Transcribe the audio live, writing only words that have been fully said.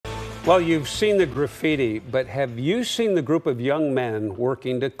Well, you've seen the graffiti, but have you seen the group of young men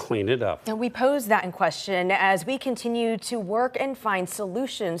working to clean it up? And we pose that in question as we continue to work and find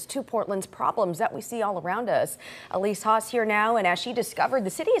solutions to Portland's problems that we see all around us. Elise Haas here now, and as she discovered, the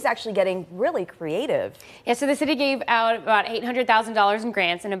city is actually getting really creative. Yeah, so the city gave out about $800,000 in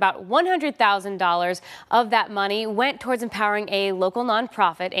grants, and about $100,000 of that money went towards empowering a local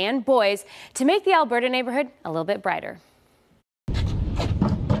nonprofit and boys to make the Alberta neighborhood a little bit brighter.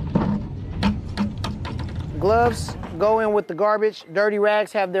 Gloves go in with the garbage. Dirty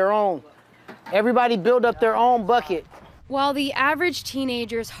rags have their own. Everybody build up their own bucket. While the average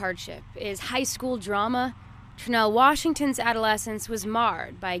teenager's hardship is high school drama, Treneil Washington's adolescence was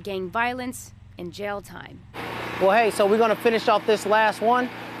marred by gang violence and jail time. Well, hey, so we're gonna finish off this last one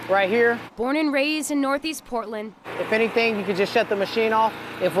right here. Born and raised in Northeast Portland, If anything, you could just shut the machine off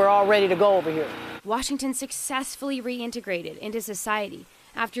if we're all ready to go over here. Washington successfully reintegrated into society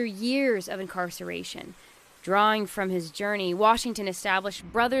after years of incarceration. Drawing from his journey, Washington established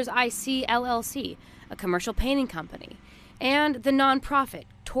Brothers IC LLC, a commercial painting company, and the nonprofit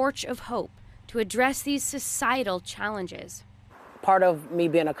Torch of Hope to address these societal challenges. Part of me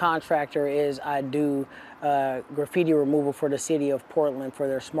being a contractor is I do graffiti removal for the city of Portland for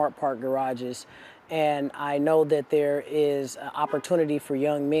their Smart Park garages. And I know that there is an opportunity for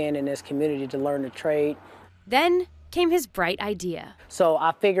young men in this community to learn the trade. Then came his bright idea. So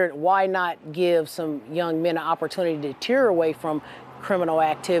I figured, why not give some young men an opportunity to tear away from criminal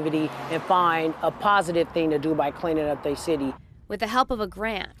activity and find a positive thing to do by cleaning up their city. With the help of a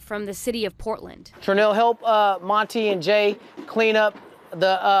grant from the city of Portland. Treneil helped Monty and Jay clean up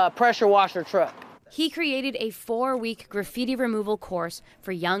the pressure washer truck. He created a 4-week graffiti removal course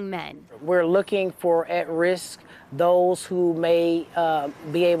for young men. We're looking for at-risk, those who may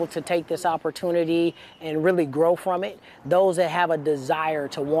be able to take this opportunity and really grow from it, those that have a desire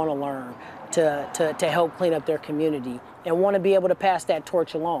to want to learn, to help clean up their community and want to be able to pass that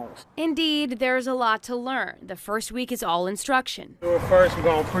torch along. Indeed, there's a lot to learn. The first week is all instruction. First, we're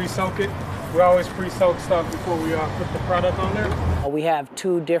going to pre-soak it. We always pre-soak stuff before we put the product on there. We have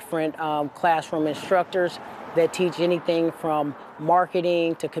 2 different classroom instructors that teach anything from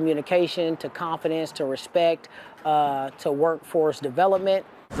marketing to communication to confidence to respect to workforce development.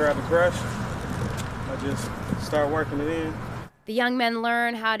 Grab the brush. I just start working it in. The young men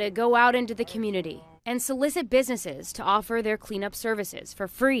learn how to go out into the community and solicit businesses to offer their cleanup services for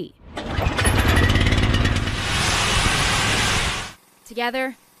free.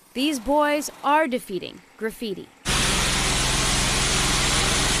 Together, these boys are defeating graffiti.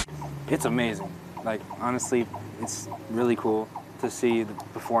 It's amazing. Like, honestly, it's really cool to see the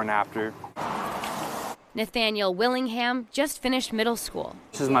before and after. Nathaniel Willingham just finished middle school.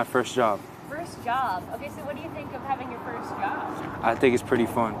 This is my first job. First job? Okay, so what do you think of having your first job? I think it's pretty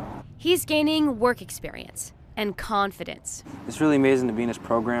fun. He's gaining work experience and confidence. It's really amazing to be in this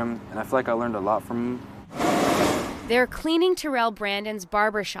program, and I feel like I learned a lot from him. They're cleaning Terrell Brandon's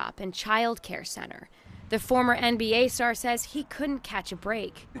barbershop and child care center. The former NBA star says he couldn't catch a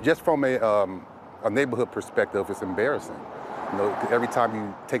break. Just from a neighborhood perspective, it's embarrassing. You know, every time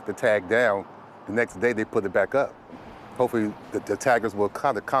you take the tag down, the next day they put it back up. Hopefully the taggers will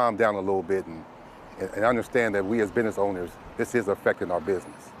kind of calm down a little bit and understand that we as business owners, this is affecting our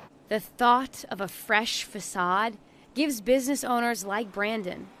business. The thought of a fresh facade gives business owners like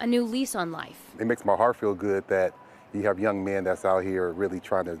Brandon a new lease on life. It makes my heart feel good that you have young men that's out here really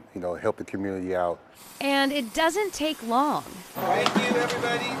trying to, help the community out. And it doesn't take long. Thank you,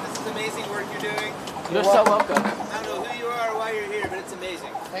 everybody. This is amazing work you're doing. You're so welcome. I don't know who you are or why you're here, but it's amazing.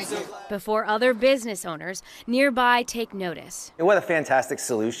 Thank you. Before other business owners nearby take notice. What a fantastic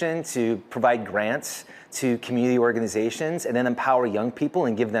solution to provide grants to community organizations and then empower young people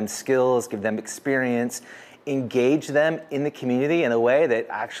and give them skills, give them experience, engage them in the community in a way that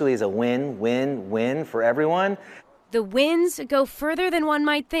actually is a win-win-win for everyone. The wins go further than one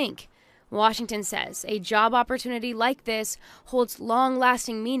might think. Washington says a job opportunity like this holds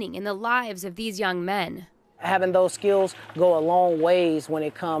long-lasting meaning in the lives of these young men. Having those skills go a long ways when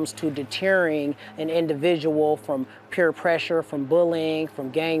it comes to deterring an individual from peer pressure, from bullying,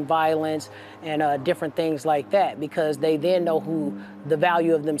 from gang violence, and different things like that, because they then know who the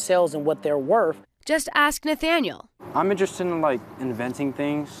value of themselves and what they're worth. Just ask Nathaniel. I'm interested in, inventing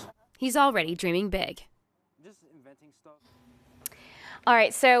things. He's already dreaming big. Just inventing stuff. All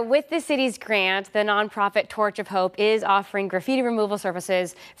right, so with the city's grant, the nonprofit Torch of Hope is offering graffiti removal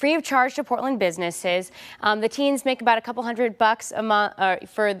services free of charge to Portland businesses. The teens make about a couple $100 a month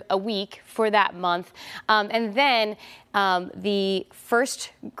for a week for that month, and then the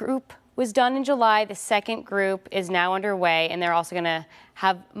first group was done in July. The second group is now underway, and they're also going to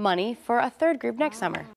have money for a third group next summer.